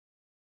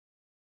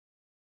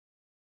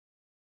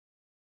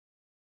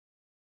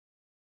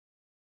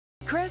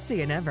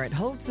Cressy and Everett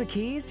holds the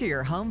keys to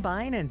your home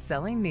buying and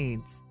selling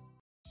needs.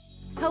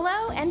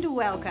 Hello and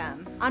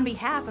welcome. On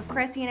behalf of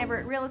Cressy and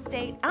Everett Real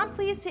Estate, I'm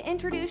pleased to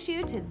introduce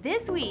you to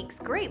this week's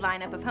great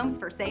lineup of homes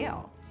for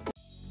sale.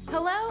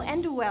 Hello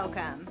and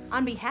welcome.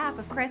 On behalf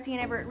of Cressy and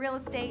Everett Real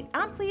Estate,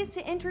 I'm pleased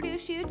to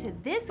introduce you to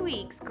this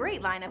week's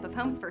great lineup of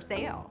homes for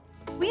sale.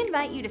 We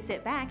invite you to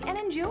sit back and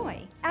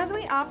enjoy as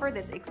we offer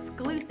this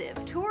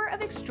exclusive tour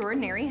of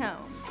extraordinary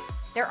homes.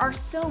 There are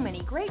so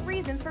many great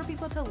reasons for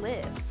people to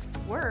live,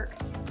 work,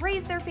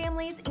 raise their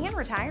families, and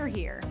retire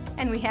here.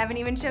 And we haven't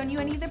even shown you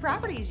any of the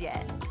properties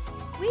yet.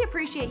 We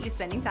appreciate you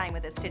spending time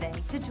with us today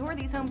to tour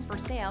these homes for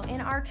sale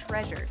in our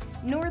treasured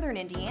northern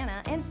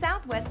Indiana and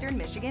southwestern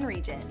Michigan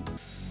region.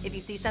 If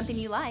you see something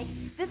you like,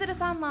 visit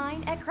us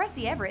online at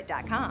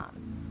CressyEverett.com.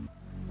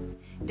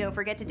 Don't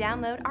forget to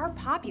download our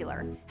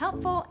popular,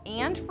 helpful,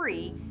 and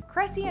free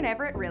Cressy and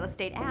Everett Real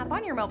Estate app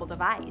on your mobile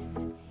device.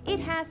 It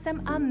has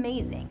some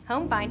amazing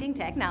home finding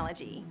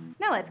technology.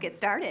 Now let's get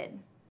started.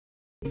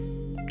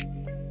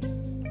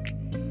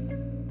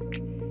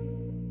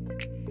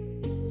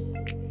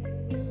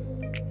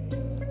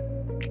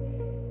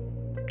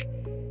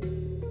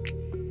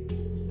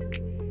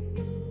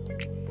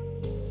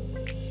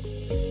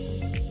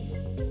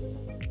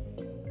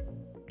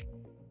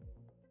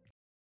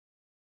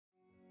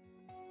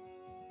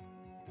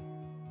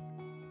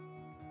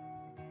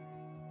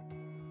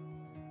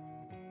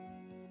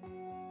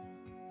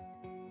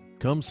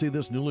 Come see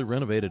this newly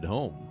renovated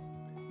home.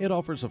 It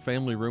offers a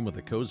family room with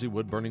a cozy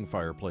wood-burning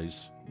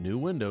fireplace, new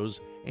windows,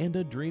 and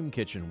a dream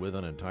kitchen with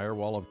an entire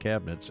wall of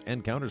cabinets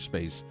and counter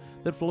space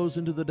that flows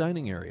into the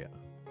dining area.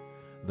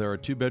 There are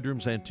 2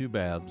 bedrooms and 2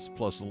 baths,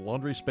 plus a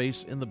laundry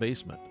space in the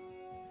basement.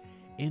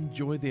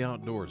 Enjoy the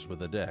outdoors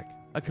with a deck,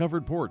 a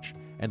covered porch,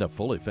 and a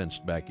fully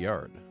fenced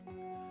backyard.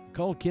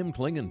 Call Kim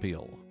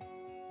Klingenpeel.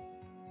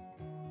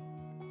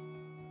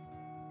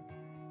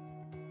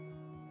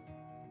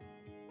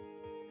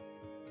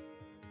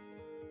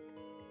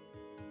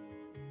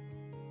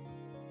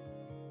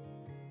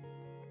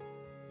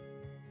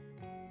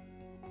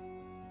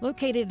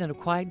 Located on a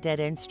quiet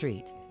dead-end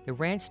street, the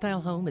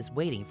ranch-style home is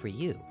waiting for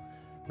you.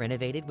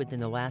 Renovated within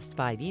the last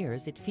 5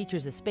 years, it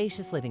features a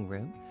spacious living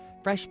room,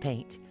 fresh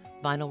paint,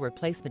 vinyl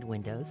replacement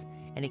windows,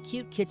 and a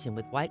cute kitchen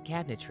with white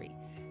cabinetry.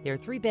 There are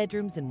 3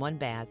 bedrooms and 1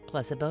 bath,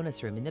 plus a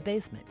bonus room in the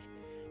basement.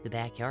 The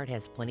backyard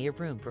has plenty of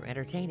room for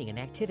entertaining and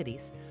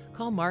activities.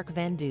 Call Mark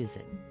Van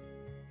Duzen.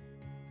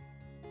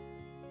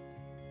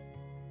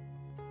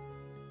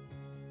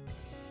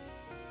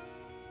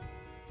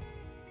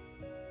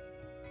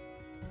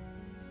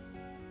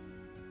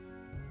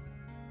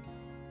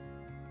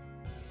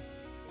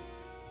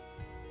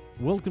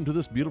 Welcome to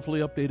this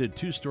beautifully updated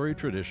 2-story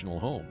traditional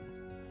home.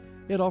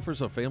 It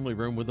offers a family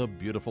room with a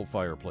beautiful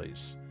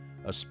fireplace,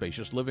 a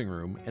spacious living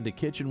room, and a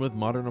kitchen with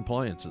modern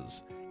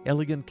appliances,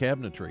 elegant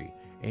cabinetry,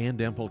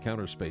 and ample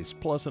counter space,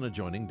 plus an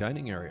adjoining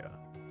dining area.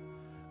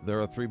 There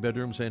are 3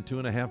 bedrooms and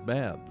 2.5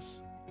 baths.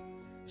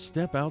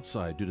 Step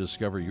outside to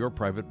discover your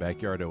private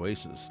backyard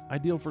oasis,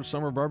 ideal for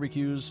summer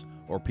barbecues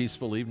or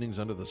peaceful evenings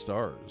under the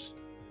stars.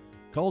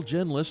 Call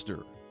Jen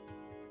Lister.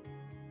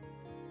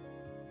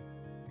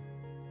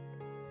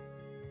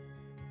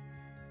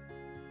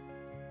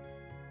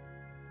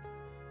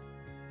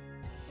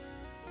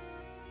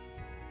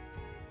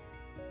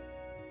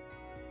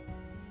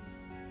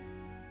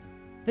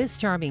 This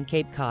charming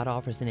Cape Cod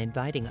offers an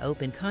inviting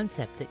open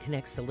concept that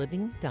connects the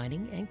living,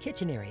 dining, and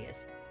kitchen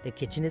areas. The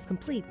kitchen is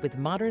complete with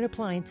modern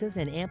appliances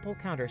and ample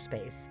counter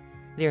space.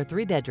 There are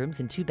 3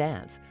 bedrooms and 2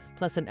 baths,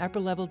 plus an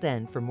upper-level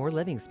den for more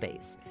living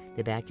space.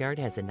 The backyard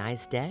has a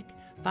nice deck,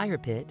 fire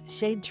pit,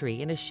 shade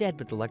tree, and a shed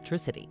with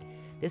electricity.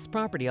 This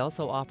property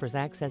also offers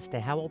access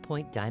to Howell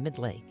Point Diamond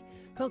Lake.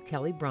 Call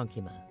Kelly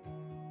Bronkema.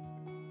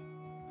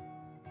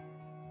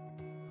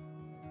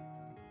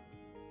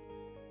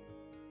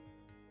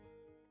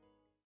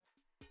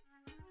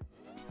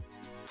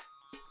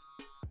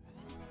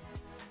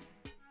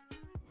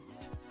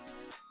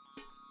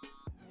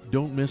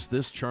 Don't miss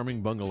this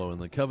charming bungalow in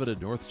the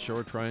coveted North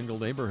Shore Triangle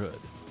neighborhood.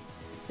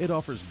 It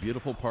offers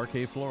beautiful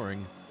parquet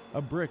flooring,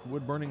 a brick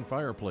wood-burning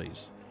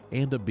fireplace,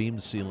 and a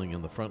beamed ceiling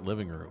in the front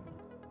living room.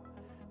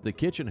 The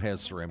kitchen has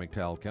ceramic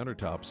tile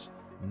countertops,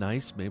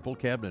 nice maple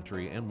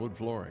cabinetry, and wood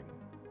flooring.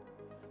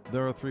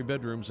 There are 3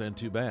 bedrooms and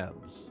 2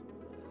 baths.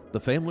 The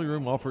family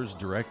room offers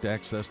direct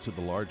access to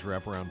the large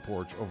wraparound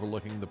porch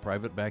overlooking the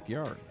private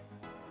backyard.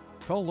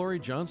 Call Lori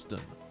Johnston.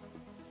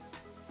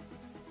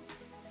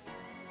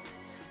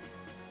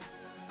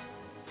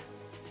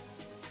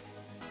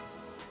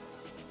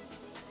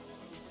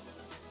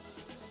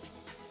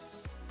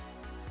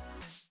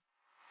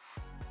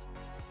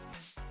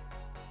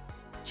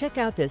 Check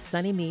out this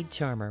Sunny Mead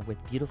charmer with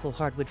beautiful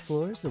hardwood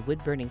floors, a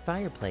wood-burning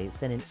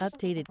fireplace, and an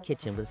updated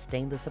kitchen with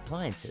stainless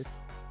appliances,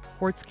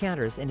 quartz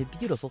counters, and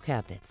beautiful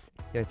cabinets.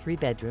 There are 3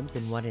 bedrooms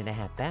and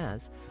 1.5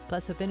 baths,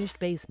 plus a finished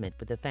basement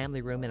with a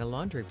family room and a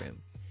laundry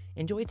room.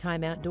 Enjoy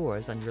time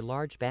outdoors on your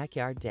large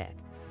backyard deck,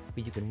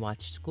 where you can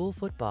watch school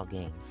football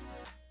games.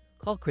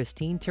 Call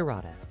Christine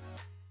Tirada.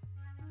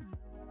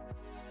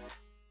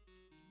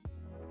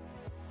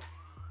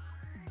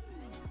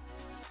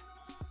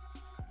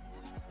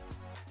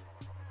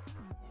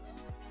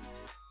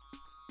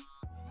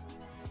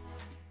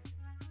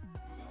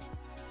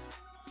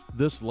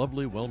 This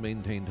lovely,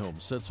 well-maintained home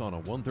sits on a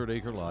 1/3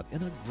 acre lot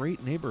in a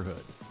great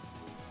neighborhood.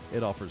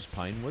 It offers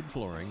pine wood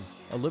flooring,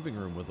 a living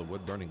room with a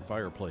wood-burning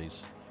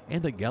fireplace,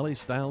 and a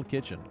galley-style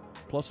kitchen,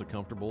 plus a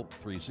comfortable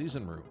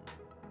 3-season room.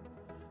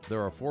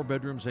 There are 4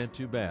 bedrooms and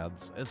 2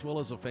 baths, as well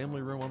as a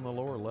family room on the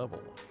lower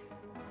level.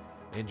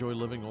 Enjoy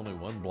living only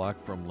 1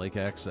 block from lake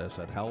access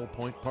at Howell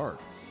Point Park.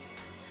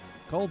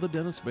 Call the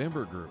Dennis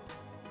Bamber Group.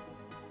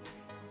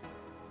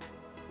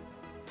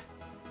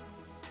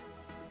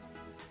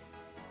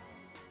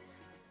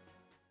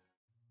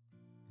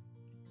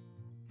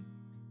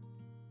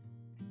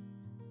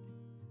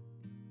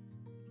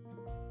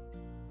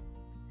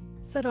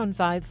 Set on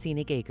 5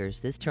 scenic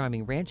acres, this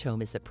charming ranch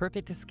home is the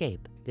perfect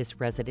escape.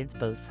 This residence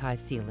boasts high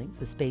ceilings,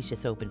 a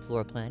spacious open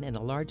floor plan, and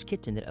a large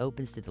kitchen that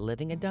opens to the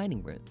living and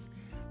dining rooms.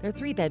 There are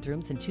 3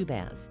 bedrooms and 2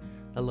 baths.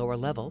 The lower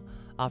level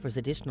offers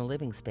additional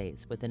living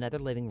space with another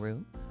living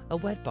room, a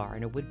wet bar,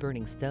 and a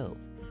wood-burning stove.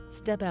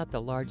 Step out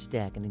the large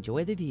deck and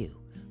enjoy the view.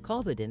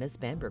 Call the Dennis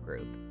Bamber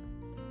Group.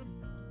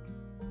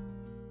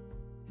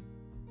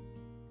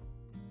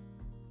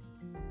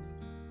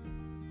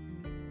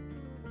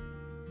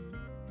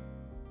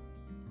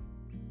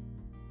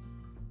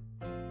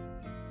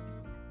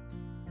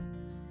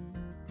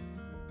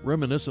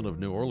 Reminiscent of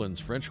New Orleans'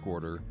 French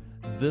Quarter,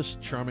 this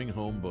charming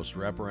home boasts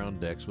wraparound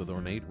decks with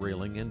ornate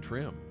railing and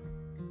trim.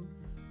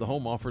 The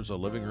home offers a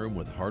living room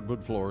with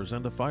hardwood floors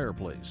and a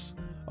fireplace,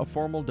 a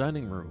formal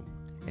dining room,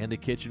 and a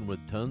kitchen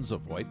with tons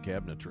of white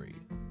cabinetry.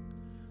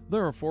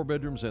 There are 4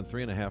 bedrooms and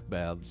 3.5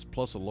 baths,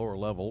 plus a lower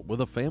level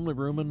with a family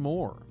room and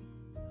more.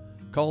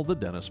 Call the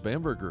Dennis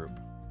Bamber Group.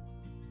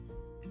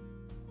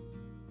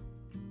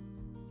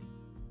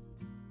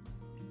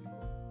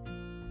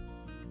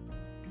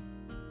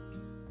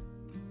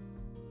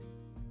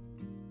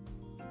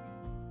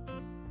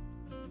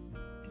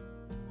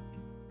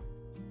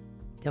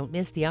 Don't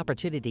miss the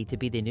opportunity to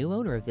be the new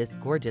owner of this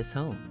gorgeous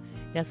home.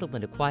 Nestled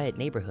in a quiet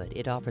neighborhood,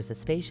 it offers a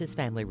spacious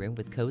family room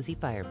with cozy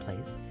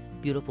fireplace,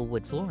 beautiful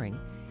wood flooring,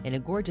 and a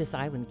gorgeous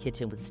island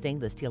kitchen with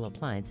stainless steel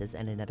appliances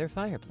and another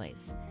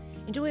fireplace.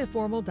 Enjoy a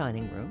formal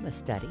dining room, a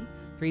study,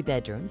 3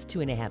 bedrooms,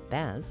 2.5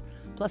 baths,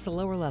 plus a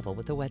lower level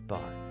with a wet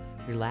bar.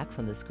 Relax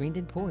on the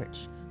screened-in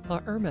porch.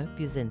 Call Irma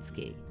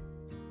Buzinski.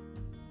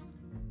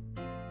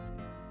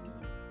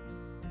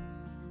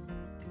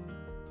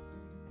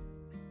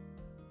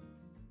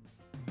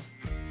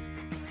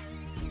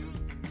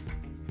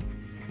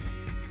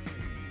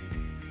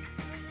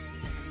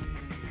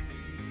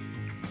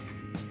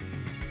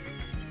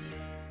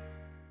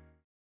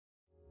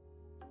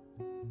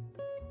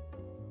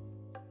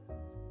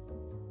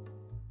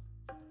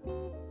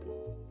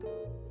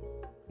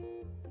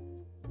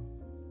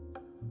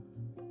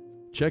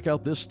 Check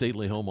out this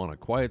stately home on a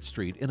quiet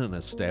street in an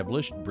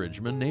established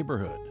Bridgman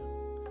neighborhood.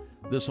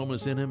 This home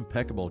is in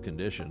impeccable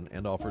condition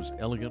and offers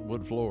elegant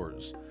wood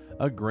floors,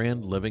 a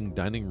grand living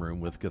dining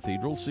room with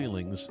cathedral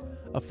ceilings,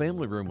 a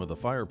family room with a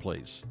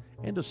fireplace,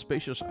 and a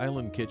spacious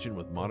island kitchen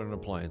with modern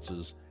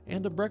appliances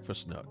and a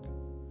breakfast nook.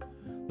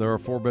 There are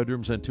 4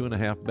 bedrooms and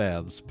 2.5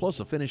 baths, plus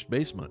a finished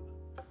basement.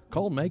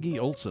 Call Maggie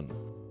Olson.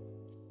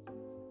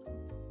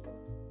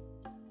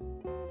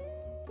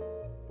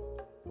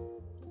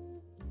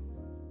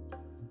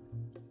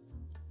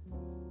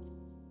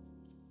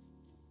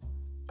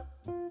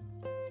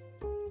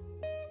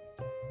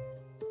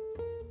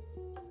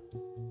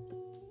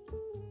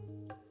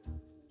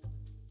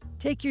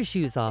 Take your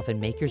shoes off and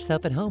make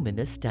yourself at home in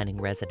this stunning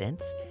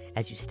residence.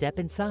 As you step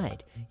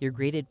inside, you're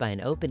greeted by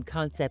an open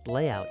concept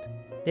layout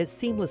that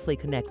seamlessly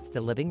connects the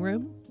living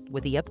room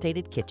with the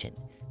updated kitchen.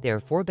 There are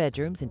 4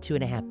 bedrooms and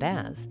 2.5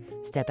 baths.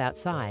 Step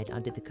outside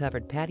onto the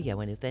covered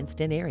patio in a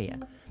fenced-in area.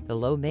 The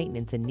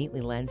low-maintenance and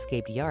neatly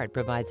landscaped yard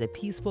provides a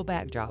peaceful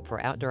backdrop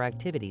for outdoor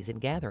activities and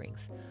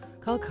gatherings.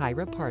 Call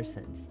Kyra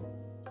Parsons.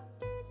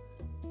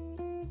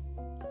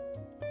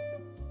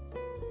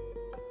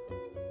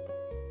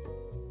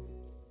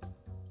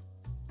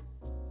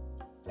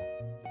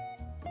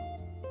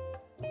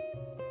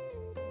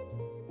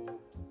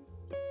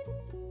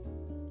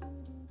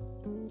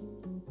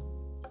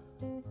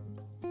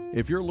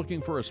 If you're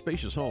looking for a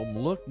spacious home,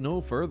 look no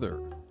further.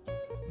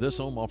 This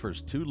home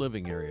offers 2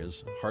 living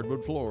areas,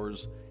 hardwood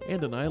floors,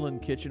 and an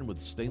island kitchen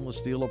with stainless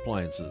steel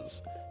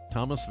appliances,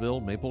 Thomasville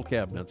maple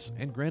cabinets,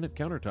 and granite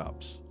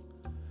countertops.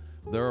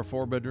 There are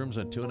 4 bedrooms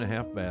and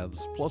 2.5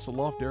 baths, plus a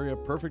loft area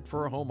perfect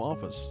for a home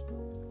office.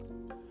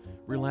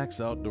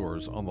 Relax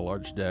outdoors on the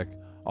large deck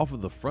off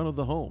of the front of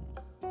the home.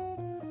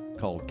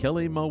 Call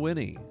Kelly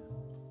Mawini.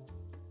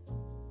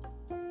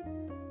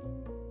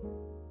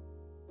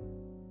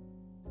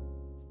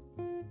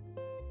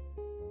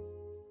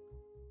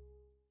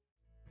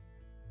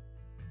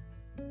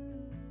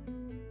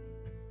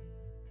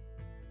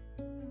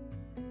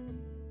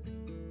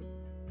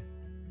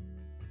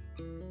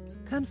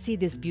 Come see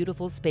this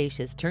beautiful,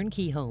 spacious,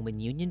 turnkey home in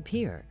Union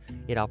Pier.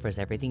 It offers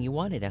everything you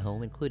want in a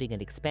home, including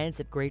an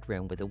expansive great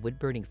room with a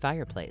wood-burning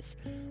fireplace,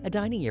 a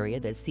dining area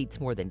that seats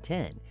more than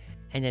 10,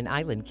 and an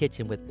island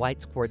kitchen with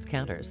white quartz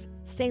counters,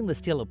 stainless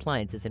steel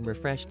appliances, and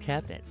refreshed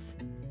cabinets.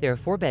 There are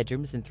 4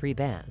 bedrooms and 3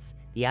 baths.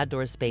 The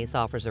outdoor space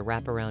offers a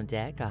wraparound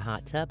deck, a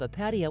hot tub, a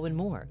patio, and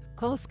more.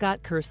 Call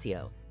Scott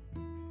Curcio.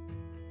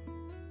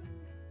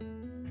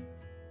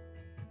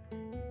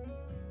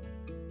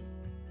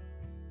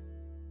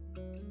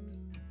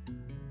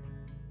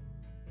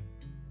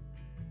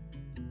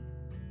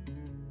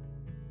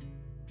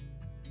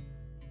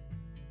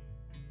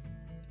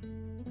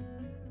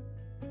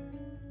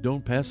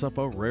 Don't pass up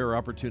a rare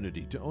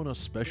opportunity to own a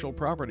special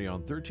property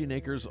on 13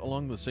 acres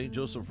along the St.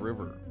 Joseph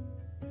River.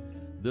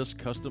 This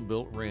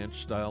custom-built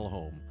ranch-style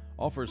home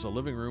offers a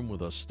living room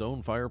with a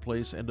stone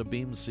fireplace and a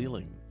beam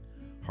ceiling,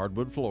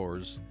 hardwood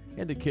floors,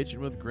 and a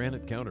kitchen with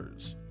granite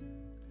counters.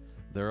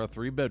 There are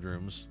 3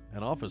 bedrooms,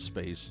 an office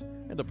space,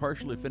 and a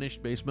partially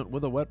finished basement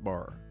with a wet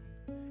bar.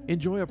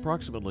 Enjoy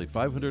approximately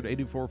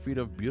 584 feet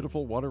of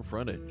beautiful water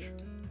frontage.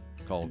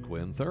 Call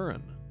Quinn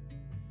Thurin.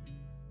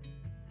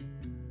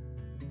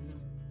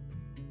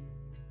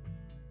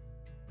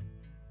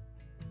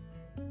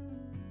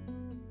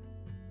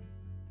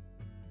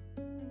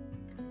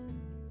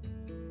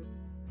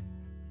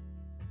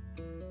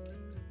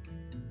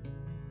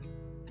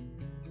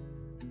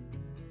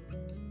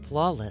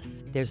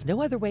 Flawless. There's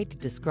no other way to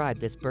describe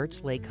this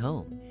Birch Lake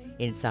home.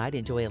 Inside,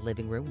 enjoy a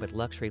living room with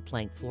luxury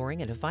plank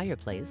flooring and a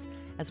fireplace,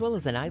 as well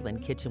as an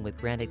island kitchen with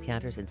granite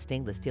counters and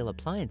stainless steel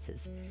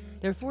appliances.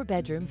 There are 4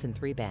 bedrooms and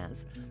 3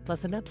 baths,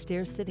 plus an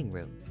upstairs sitting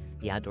room.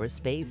 The outdoor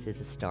space is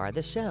the star of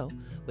the show,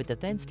 with a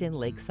fenced-in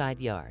lakeside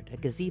yard, a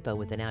gazebo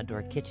with an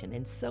outdoor kitchen,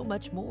 and so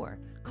much more.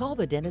 Call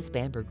the Dennis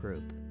Bamber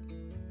Group.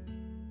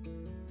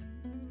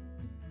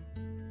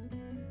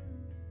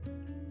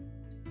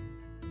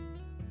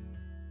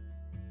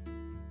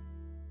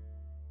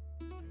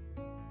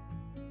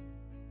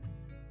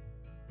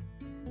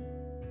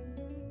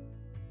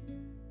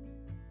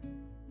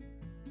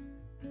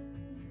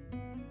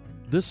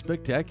 This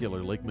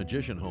spectacular Lake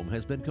Magician home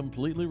has been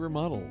completely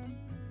remodeled.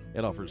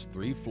 It offers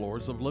 3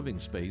 floors of living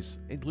space,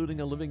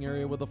 including a living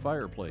area with a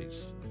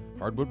fireplace,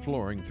 hardwood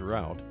flooring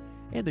throughout,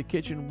 and a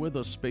kitchen with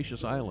a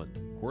spacious island,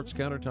 quartz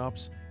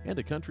countertops, and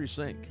a country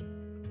sink.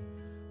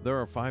 There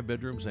are 5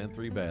 bedrooms and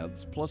 3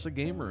 baths, plus a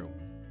game room.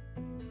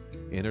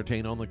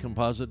 Entertain on the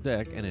composite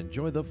deck and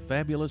enjoy the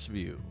fabulous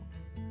view.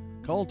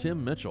 Call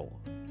Tim Mitchell.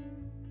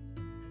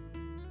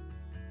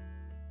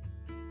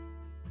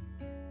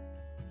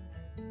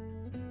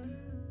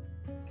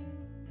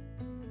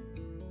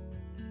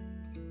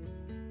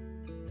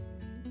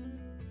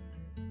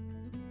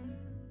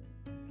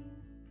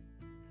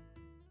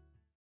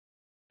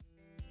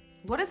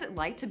 What is it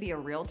like to be a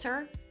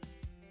realtor?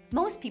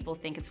 Most people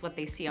think it's what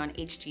they see on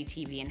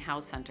HGTV and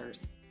House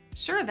Hunters.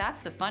 Sure,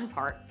 that's the fun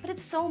part, but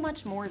it's so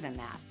much more than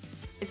that.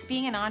 It's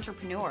being an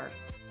entrepreneur,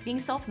 being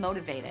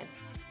self-motivated,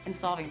 and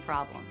solving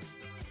problems.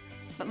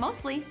 But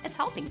mostly, it's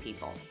helping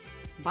people.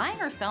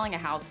 Buying or selling a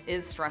house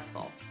is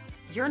stressful.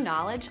 Your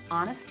knowledge,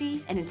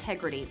 honesty, and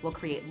integrity will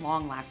create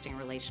long-lasting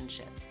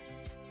relationships.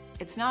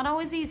 It's not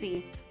always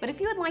easy, but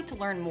if you would like to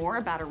learn more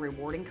about a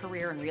rewarding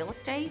career in real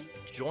estate,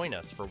 join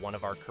us for one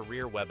of our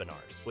career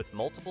webinars. With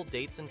multiple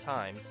dates and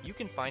times, you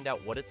can find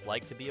out what it's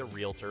like to be a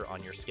realtor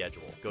on your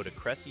schedule. Go to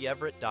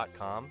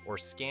CressyEverett.com or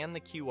scan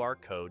the QR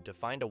code to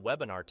find a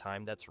webinar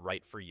time that's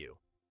right for you.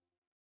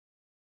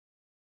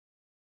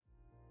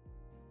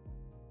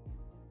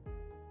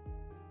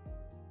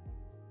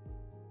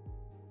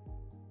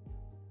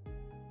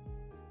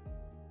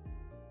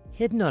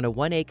 Hidden on a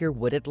 1-acre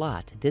wooded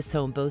lot, this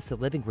home boasts a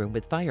living room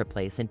with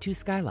fireplace and 2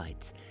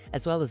 skylights,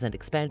 as well as an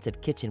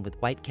expansive kitchen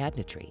with white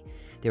cabinetry.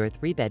 There are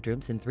 3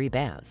 bedrooms and 3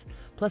 baths,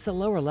 plus a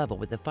lower level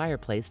with a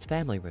fireplaced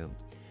family room.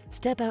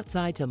 Step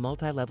outside to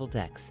multi-level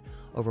decks,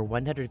 over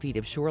 100 feet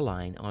of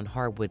shoreline on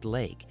Harwood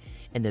Lake,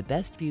 and the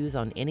best views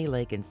on any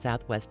lake in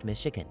southwest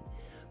Michigan.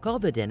 Call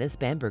the Dennis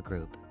Bamber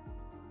Group.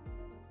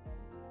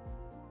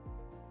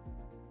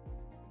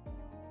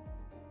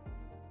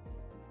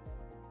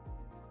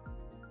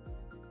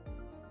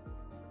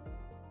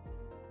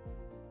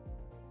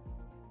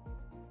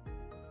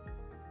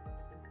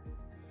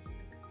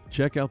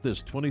 Check out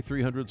this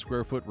 2,300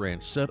 square foot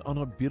ranch set on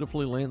a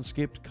beautifully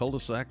landscaped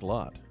cul-de-sac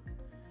lot.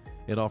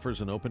 It offers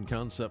an open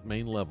concept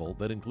main level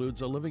that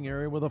includes a living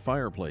area with a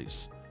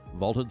fireplace,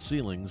 vaulted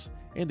ceilings,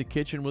 and a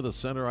kitchen with a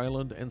center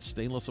island and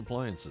stainless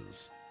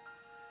appliances.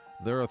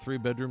 There are 3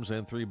 bedrooms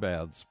and 3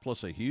 baths,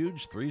 plus a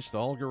huge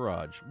 3-stall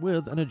garage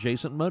with an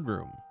adjacent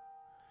mudroom.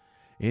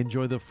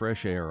 Enjoy the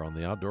fresh air on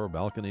the outdoor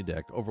balcony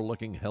deck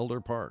overlooking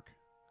Helder Park.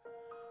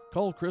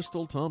 Call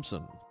Crystal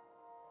Thompson.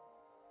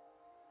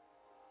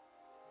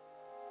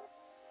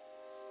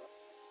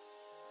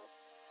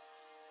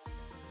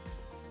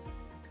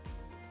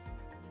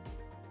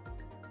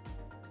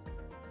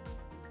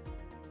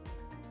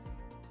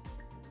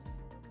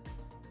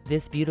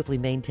 This beautifully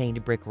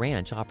maintained brick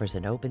ranch offers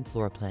an open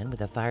floor plan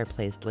with a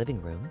fireplaced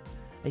living room,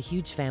 a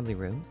huge family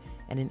room,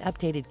 and an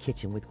updated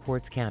kitchen with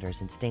quartz counters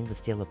and stainless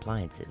steel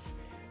appliances.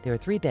 There are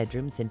 3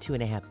 bedrooms and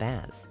 2.5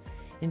 baths.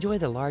 Enjoy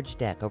the large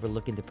deck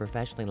overlooking the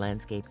professionally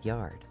landscaped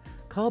yard.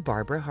 Call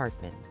Barbara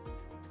Hartman.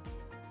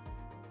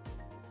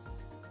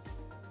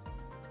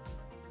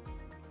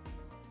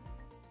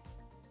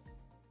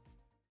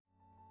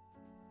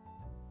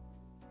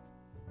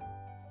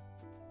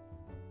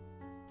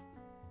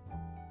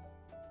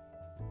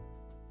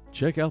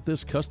 Check out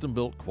this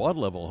custom-built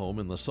quad-level home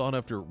in the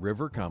sought-after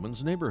River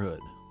Commons neighborhood.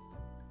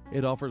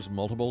 It offers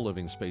multiple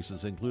living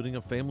spaces, including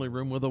a family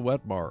room with a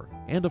wet bar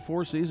and a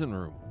four-season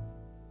room.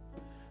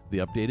 The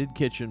updated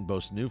kitchen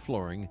boasts new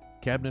flooring,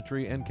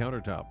 cabinetry, and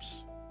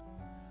countertops.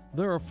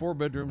 There are 4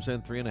 bedrooms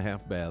and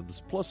 3.5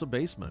 baths, plus a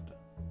basement.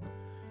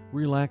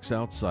 Relax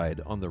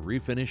outside on the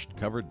refinished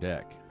covered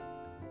deck.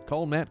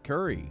 Call Matt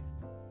Curry.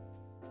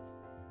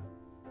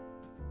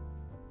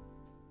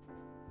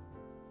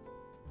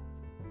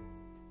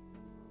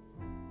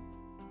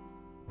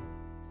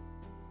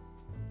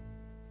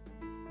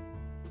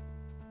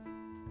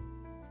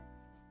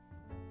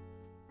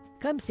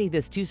 Come see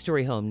this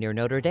 2-story home near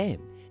Notre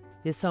Dame.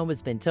 This home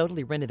has been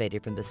totally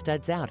renovated from the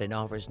studs out and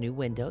offers new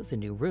windows, a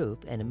new roof,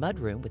 and a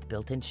mudroom with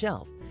built-in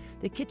shelf.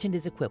 The kitchen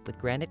is equipped with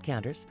granite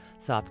counters,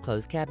 soft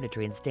close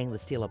cabinetry, and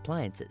stainless steel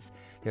appliances.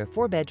 There are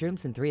 4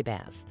 bedrooms and 3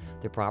 baths.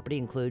 The property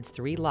includes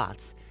 3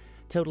 lots,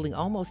 totaling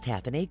almost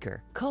half an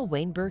acre. Call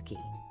Wayne Berkey.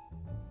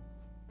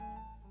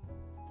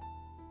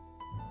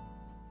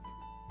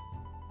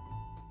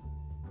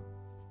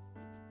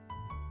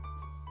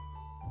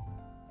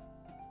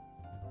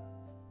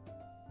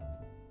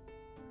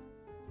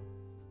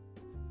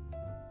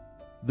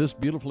 This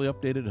beautifully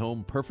updated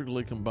home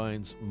perfectly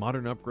combines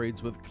modern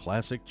upgrades with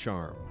classic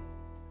charm.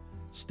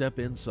 Step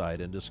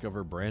inside and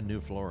discover brand new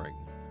flooring,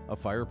 a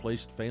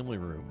fireplace family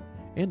room,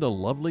 and a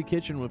lovely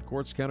kitchen with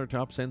quartz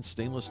countertops and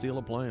stainless steel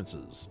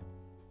appliances.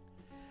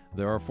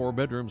 There are 4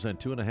 bedrooms and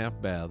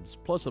 2.5 baths,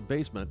 plus a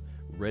basement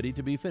ready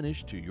to be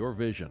finished to your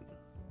vision.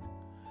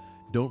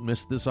 Don't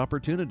miss this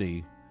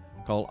opportunity.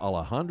 Call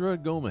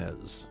Alejandra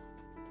Gomez.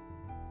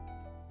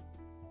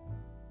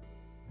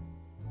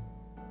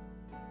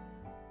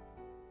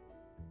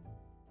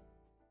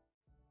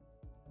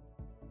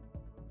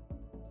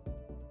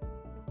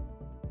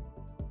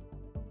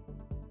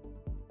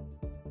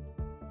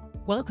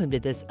 Welcome to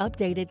this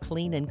updated,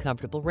 clean, and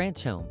comfortable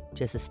ranch home,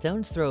 just a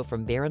stone's throw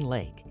from Barren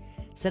Lake.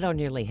 Set on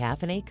nearly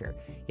half an acre,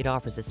 it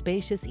offers a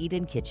spacious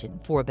eat-in kitchen,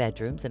 4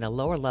 bedrooms, and a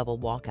lower-level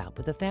walkout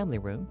with a family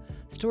room,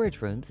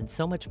 storage rooms, and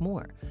so much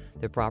more.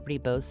 The property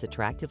boasts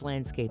attractive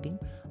landscaping,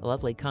 a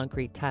lovely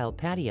concrete tiled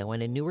patio,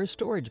 and a newer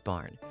storage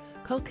barn.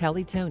 Call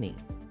Kelly Tony.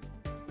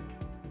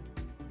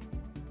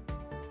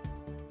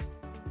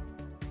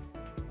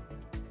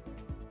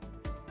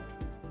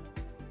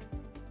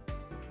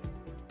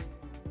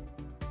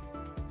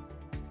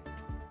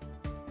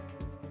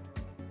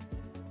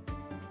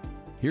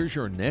 Here's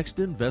your next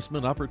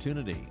investment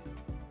opportunity.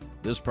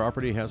 This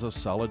property has a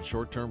solid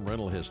short-term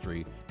rental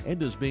history and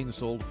is being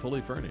sold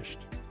fully furnished.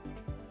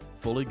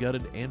 Fully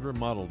gutted and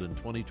remodeled in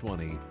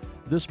 2020,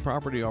 this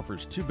property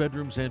offers 2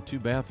 bedrooms and 2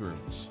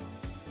 bathrooms.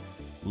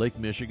 Lake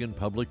Michigan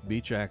public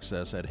beach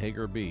access at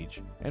Hager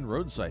Beach and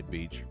Roadside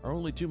Beach are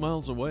only 2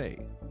 miles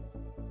away.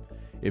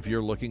 If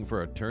you're looking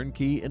for a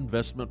turnkey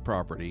investment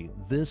property,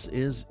 this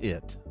is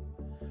it.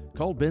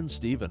 Call Ben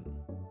Stephen.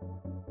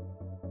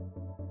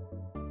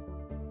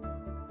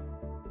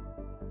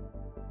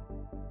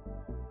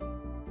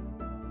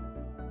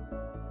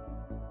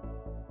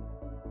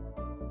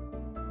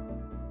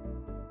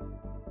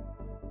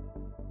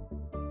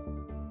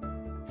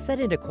 Set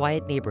in a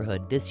quiet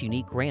neighborhood, this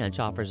unique ranch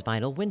offers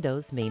vinyl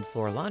windows, main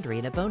floor laundry,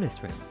 and a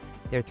bonus room.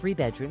 There are 3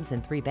 bedrooms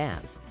and 3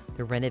 baths.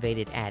 The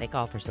renovated attic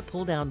offers a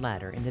pull-down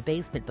ladder, and the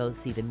basement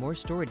boasts even more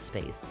storage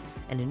space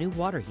and a new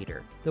water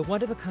heater. The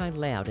one-of-a-kind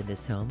layout in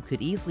this home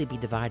could easily be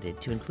divided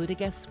to include a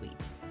guest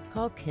suite.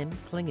 Call Kim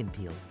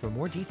Klingenpeel for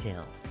more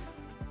details.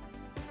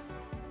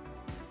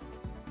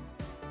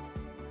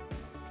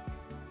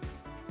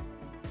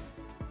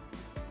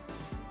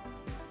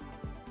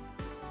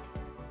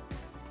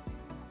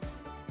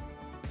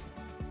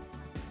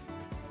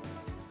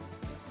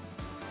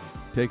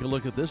 Take a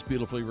look at this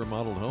beautifully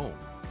remodeled home.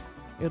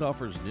 It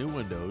offers new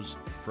windows,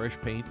 fresh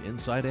paint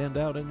inside and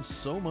out, and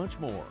so much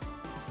more.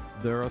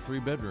 There are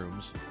 3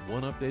 bedrooms,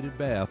 1 updated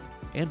bath,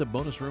 and a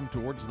bonus room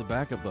towards the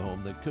back of the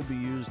home that could be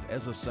used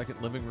as a second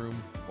living room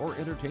or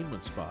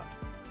entertainment spot.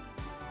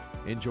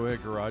 Enjoy a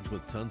garage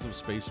with tons of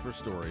space for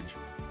storage,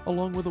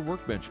 along with a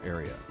workbench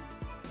area.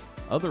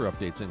 Other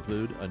updates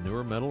include a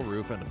newer metal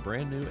roof and a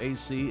brand new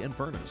AC and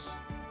furnace.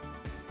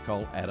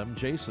 Call Adam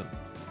Jason.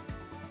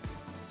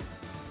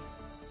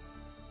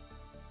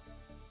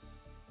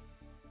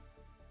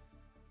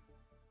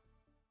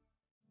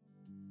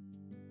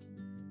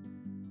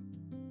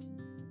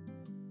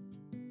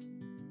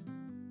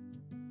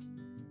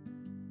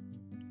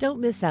 Don't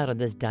miss out on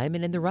this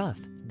diamond in the rough.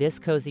 This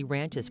cozy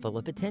ranch is full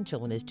of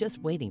potential and is just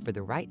waiting for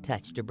the right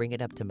touch to bring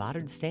it up to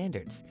modern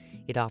standards.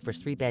 It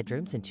offers 3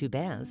 bedrooms and 2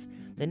 baths.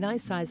 The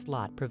nice-sized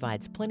lot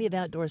provides plenty of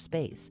outdoor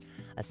space.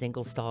 A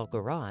single-stall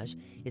garage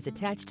is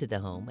attached to the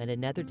home, and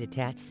another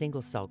detached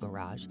single-stall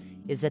garage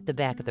is at the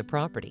back of the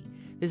property.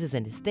 This is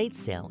an estate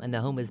sale, and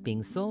the home is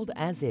being sold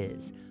as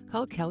is.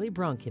 Call Kelly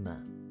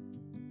Bronkema.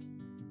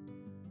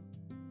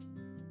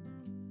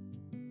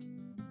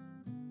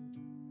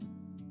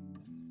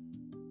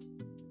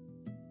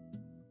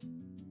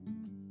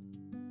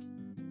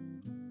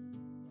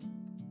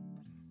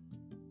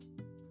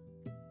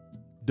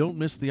 Don't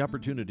miss the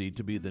opportunity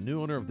to be the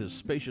new owner of this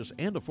spacious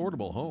and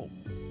affordable home.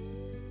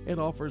 It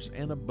offers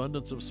an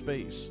abundance of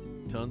space,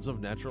 tons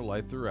of natural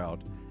light throughout,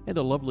 and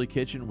a lovely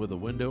kitchen with a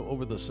window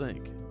over the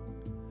sink.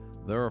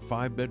 There are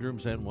 5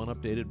 bedrooms and 1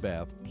 updated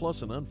bath,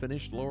 plus an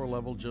unfinished lower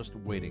level just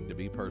waiting to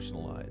be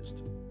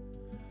personalized.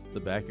 The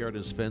backyard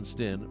is fenced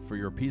in for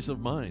your peace of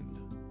mind.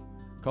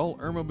 Call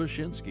Irma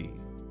Bashinsky.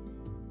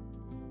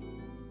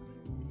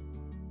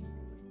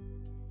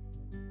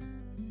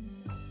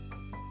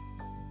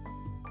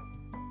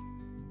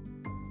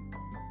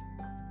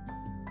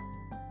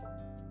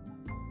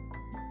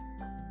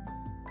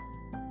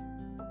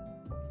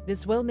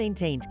 This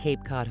well-maintained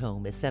Cape Cod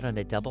home is set on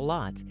a double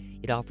lot.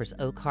 It offers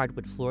oak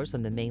hardwood floors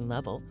on the main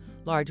level,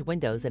 large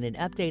windows, and an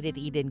updated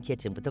eat-in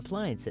kitchen with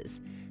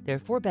appliances. There are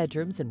 4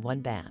 bedrooms and 1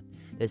 bath.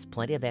 There's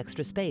plenty of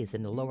extra space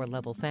in the lower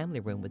level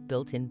family room with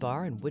built-in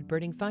bar and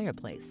wood-burning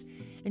fireplace.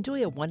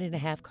 Enjoy a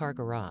 1.5-car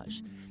garage.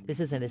 This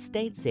is an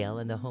estate sale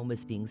and the home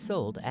is being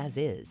sold as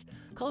is.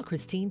 Call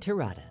Christine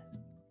Terrata.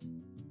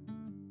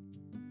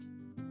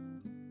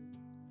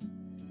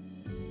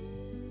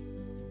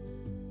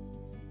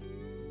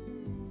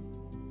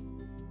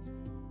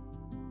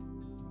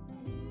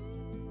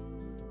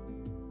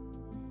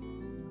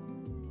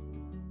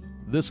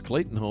 This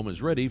Clayton home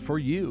is ready for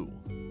you.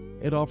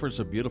 It offers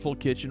a beautiful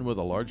kitchen with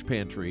a large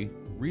pantry,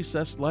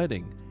 recessed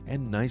lighting,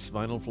 and nice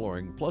vinyl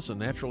flooring, plus a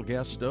natural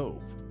gas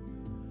stove.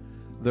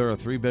 There are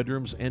 3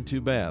 bedrooms and 2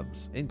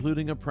 baths,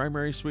 including a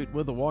primary suite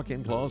with a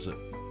walk-in closet.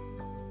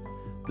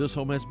 This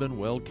home has been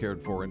well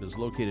cared for and is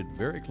located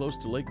very close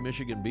to Lake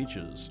Michigan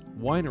beaches,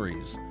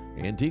 wineries,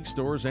 antique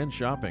stores, and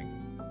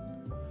shopping.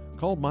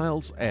 Call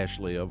Miles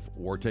Ashley of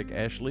Wartic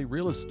Ashley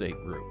Real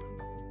Estate Group.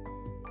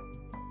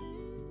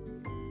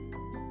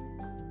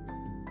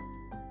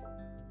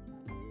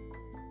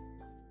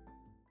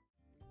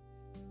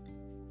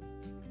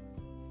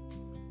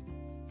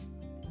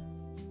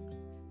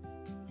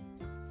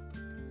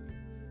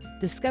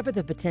 Discover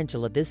the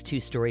potential of this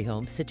 2-story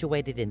home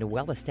situated in a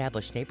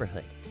well-established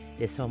neighborhood.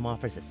 This home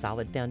offers a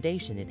solid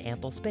foundation and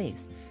ample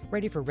space,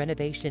 ready for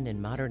renovation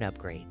and modern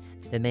upgrades.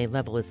 The main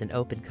level is an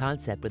open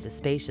concept with a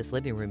spacious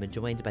living room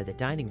adjoined by the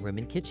dining room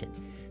and kitchen.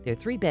 There are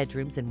 3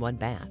 bedrooms and 1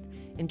 bath.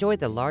 Enjoy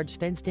the large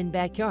fenced-in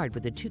backyard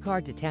with a 2-car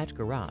detached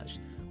garage.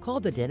 Call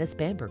the Dennis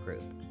Bamber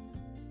Group.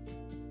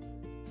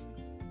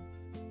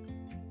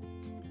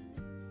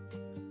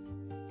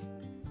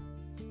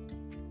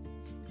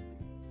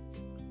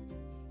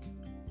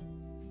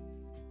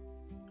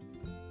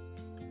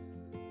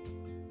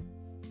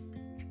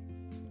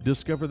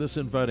 Discover this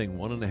inviting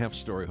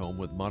 1.5-story home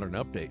with modern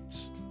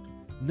updates.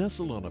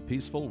 Nestled on a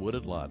peaceful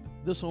wooded lot,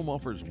 this home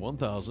offers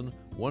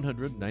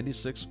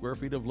 1,196 square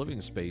feet of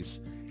living space,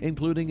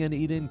 including an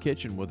eat-in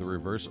kitchen with a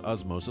reverse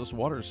osmosis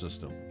water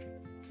system.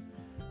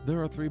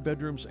 There are 3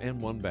 bedrooms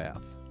and 1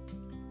 bath.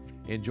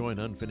 Enjoy an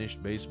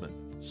unfinished basement,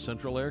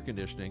 central air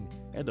conditioning,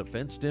 and a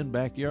fenced-in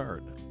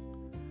backyard.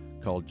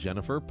 Call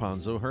Jennifer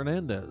Ponzo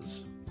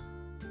Hernandez.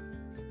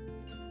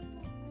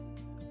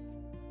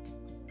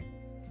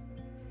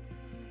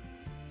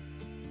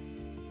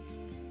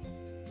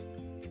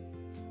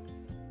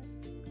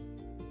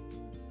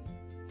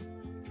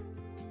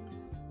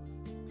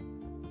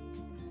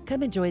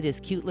 Come enjoy this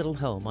cute little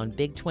home on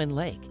Big Twin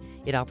Lake.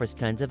 It offers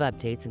tons of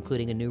updates,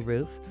 including a new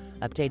roof,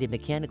 updated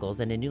mechanicals,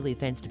 and a newly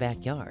fenced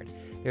backyard.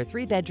 There are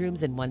 3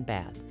 bedrooms and 1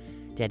 bath.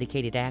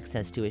 Dedicated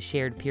access to a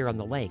shared pier on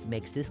the lake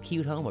makes this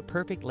cute home a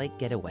perfect lake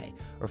getaway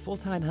or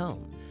full-time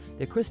home.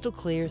 The crystal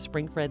clear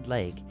spring-fed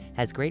lake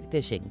has great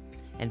fishing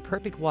and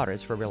perfect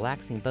waters for a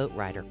relaxing boat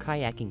ride or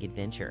kayaking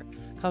adventure.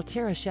 Call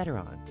Tara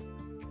Shetteron.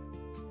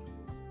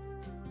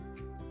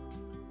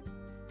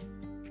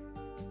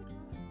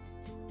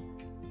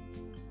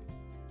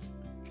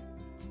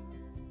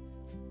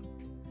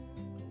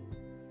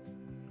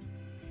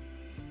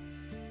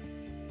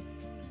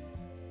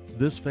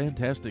 This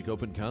fantastic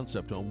open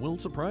concept home will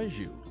surprise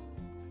you.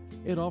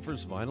 It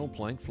offers vinyl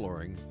plank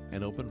flooring,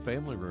 an open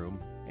family room,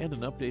 and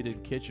an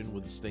updated kitchen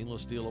with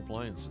stainless steel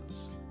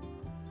appliances.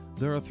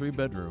 There are 3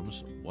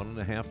 bedrooms,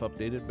 1.5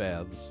 updated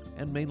baths,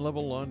 and main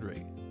level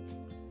laundry.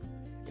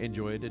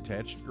 Enjoy a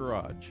detached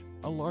garage,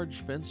 a large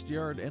fenced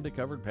yard, and a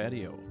covered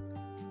patio.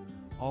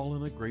 All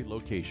in a great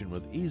location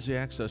with easy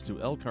access to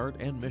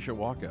Elkhart and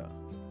Mishawaka.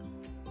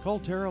 Call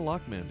Tara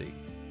Lockmandy.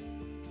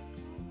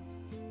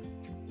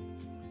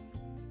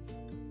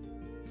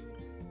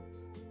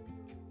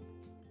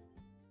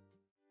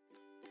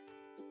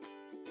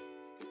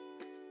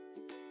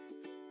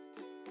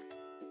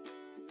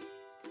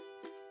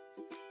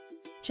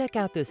 Check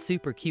out this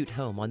super cute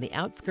home on the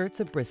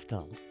outskirts of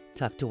Bristol.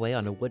 Tucked away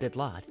on a wooded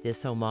lot,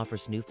 this home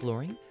offers new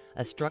flooring,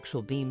 a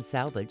structural beam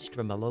salvaged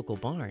from a local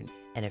barn,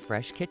 and a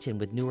fresh kitchen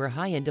with newer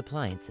high-end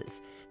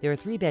appliances. There are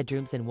 3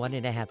 bedrooms and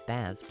 1.5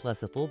 baths,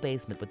 plus a full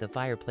basement with a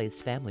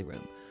fireplace family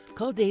room.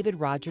 Call David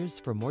Rogers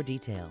for more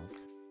details.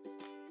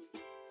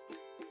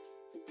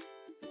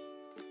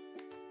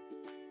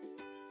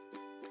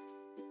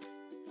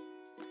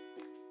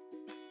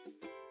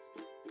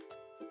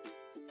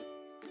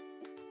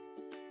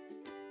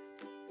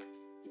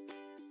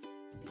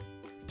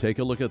 Take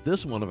a look at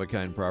this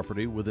one-of-a-kind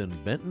property within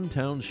Benton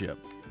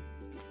Township.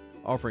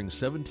 Offering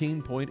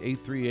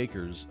 17.83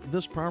 acres,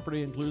 this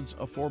property includes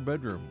a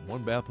 4-bedroom,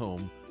 1-bath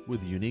home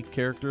with unique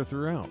character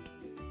throughout.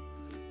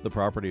 The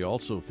property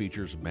also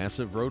features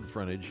massive road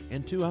frontage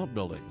and 2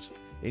 outbuildings,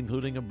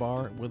 including a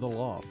bar with a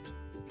loft.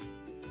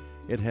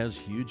 It has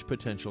huge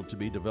potential to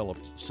be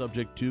developed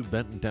subject to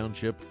Benton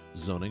Township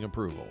zoning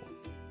approval.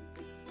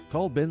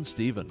 Call Ben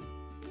Stephen.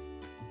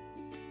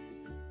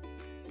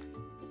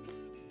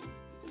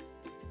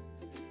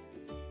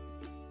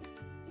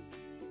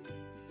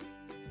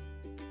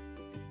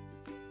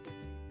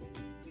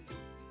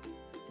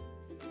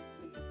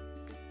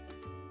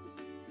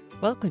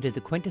 Welcome to the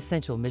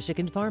quintessential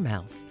Michigan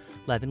farmhouse,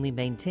 lovingly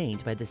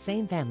maintained by the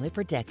same family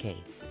for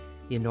decades.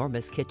 The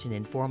enormous kitchen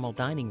and formal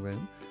dining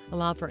room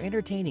allow for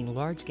entertaining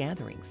large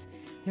gatherings.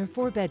 There are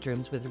 4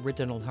 bedrooms with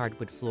original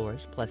hardwood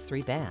floors plus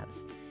 3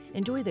 baths.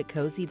 Enjoy the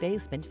cozy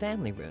basement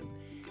family room.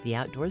 The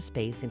outdoor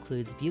space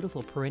includes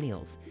beautiful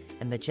perennials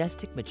and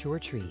majestic mature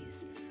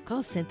trees.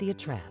 Call Cynthia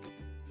Trapp.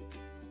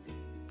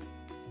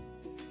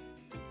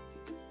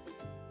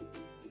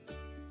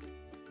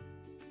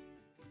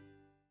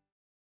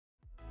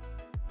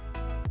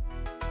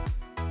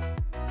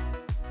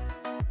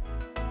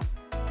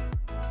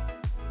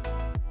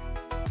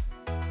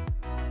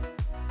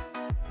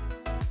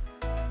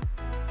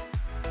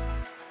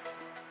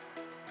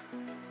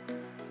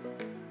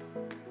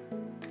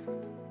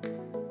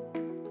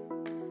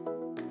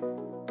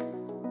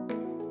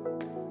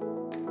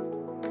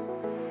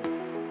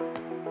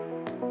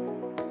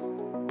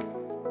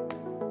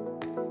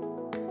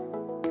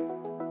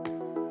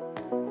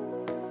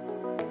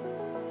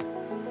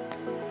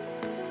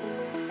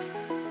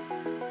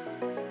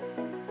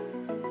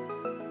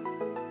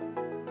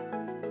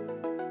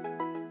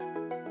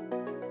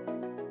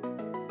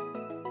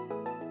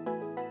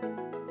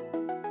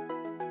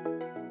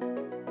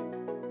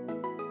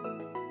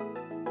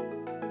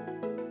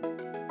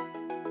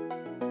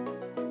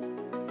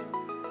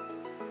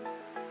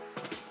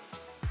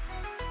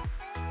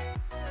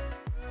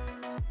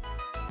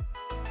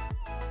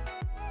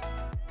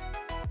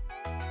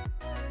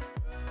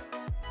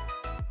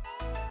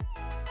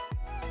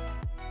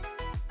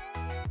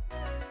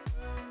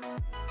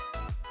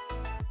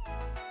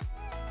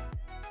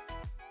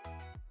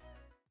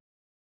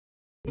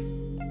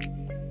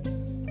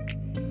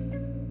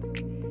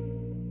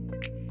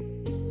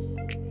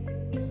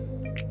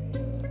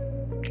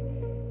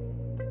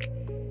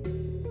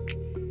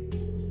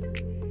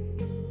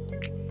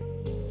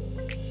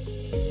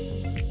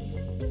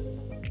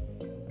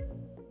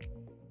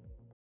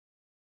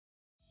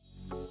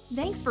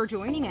 Thanks for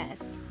joining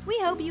us. We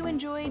hope you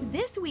enjoyed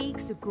this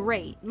week's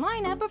great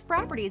lineup of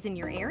properties in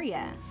your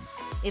area.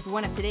 If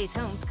one of today's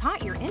homes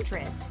caught your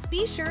interest,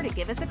 be sure to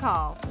give us a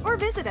call or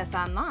visit us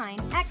online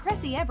at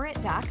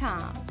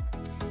CressyEverett.com.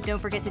 Don't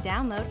forget to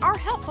download our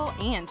helpful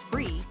and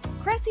free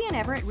Cressy and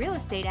Everett Real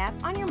Estate app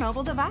on your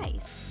mobile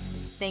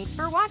device. Thanks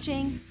for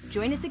watching.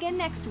 Join us again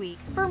next week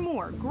for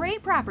more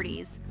great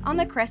properties on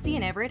the Cressy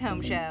and Everett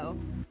Home Show.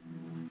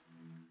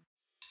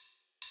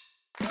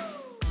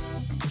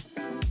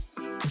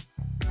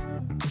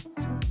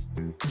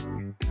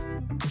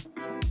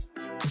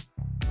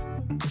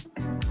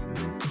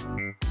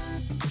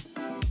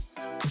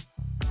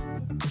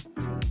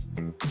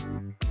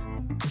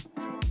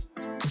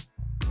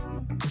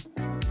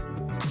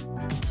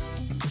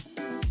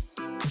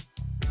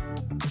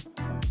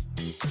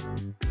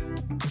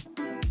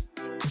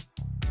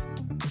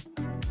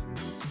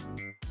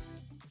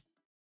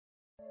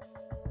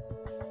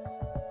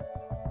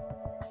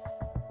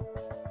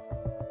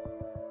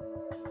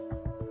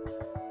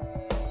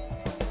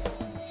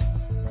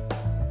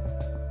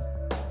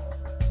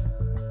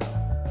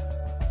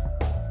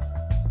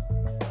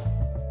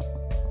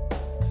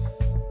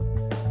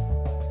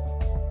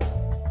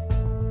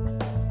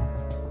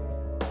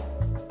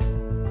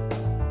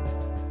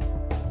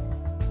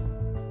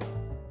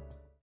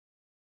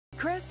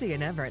 Cressy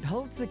and Everett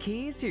holds the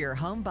keys to your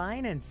home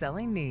buying and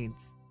selling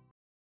needs.